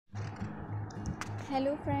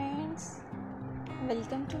Hello friends,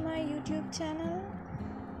 welcome to my YouTube channel.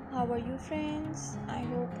 How are you friends? I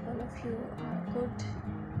hope all of you are good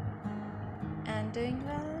and doing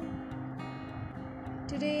well.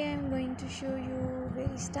 Today I am going to show you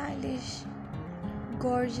very stylish,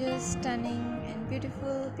 gorgeous, stunning and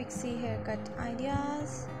beautiful pixie haircut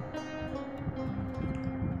ideas.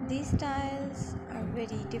 These styles are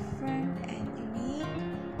very different and unique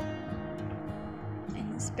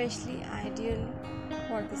and especially ideal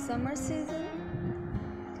for the summer season.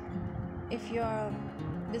 If you are a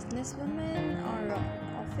businesswoman or an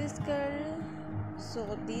office girl,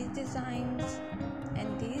 so these designs and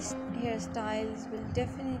these hairstyles will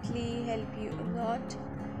definitely help you a lot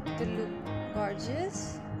to look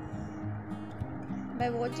gorgeous. By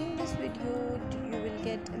watching this video, you will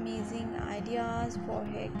get amazing ideas for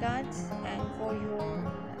haircuts and for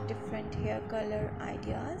your different hair color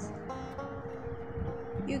ideas.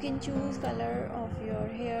 You can choose color of your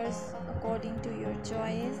hairs according to your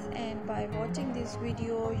choice, and by watching this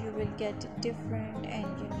video you will get different and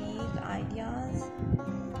unique ideas.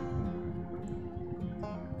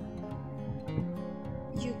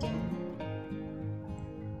 You can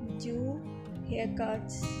do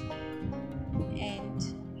haircuts and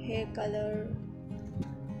hair color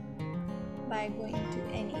by going to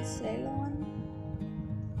any salon.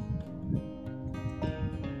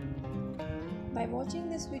 By watching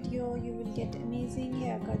this video, you will get amazing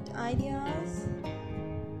haircut ideas.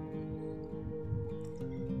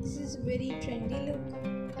 This is a very trendy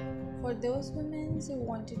look for those women who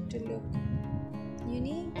wanted to look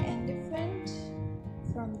unique and different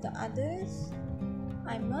from the others.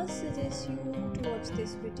 I must suggest you to watch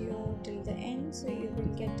this video till the end so you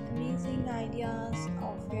will get amazing ideas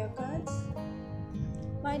of haircuts.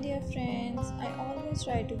 My dear friends, I always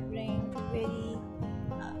try to bring very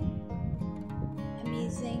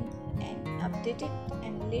amazing and updated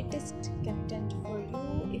and latest content for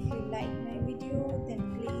you. If you like my video, then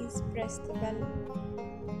please press the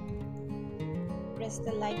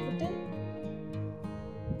like button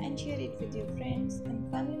and share it with your friends and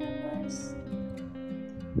family members.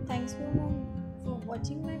 Thanks for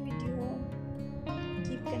watching my video.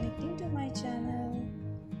 Keep connecting to my channel.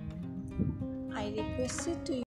 I request it to you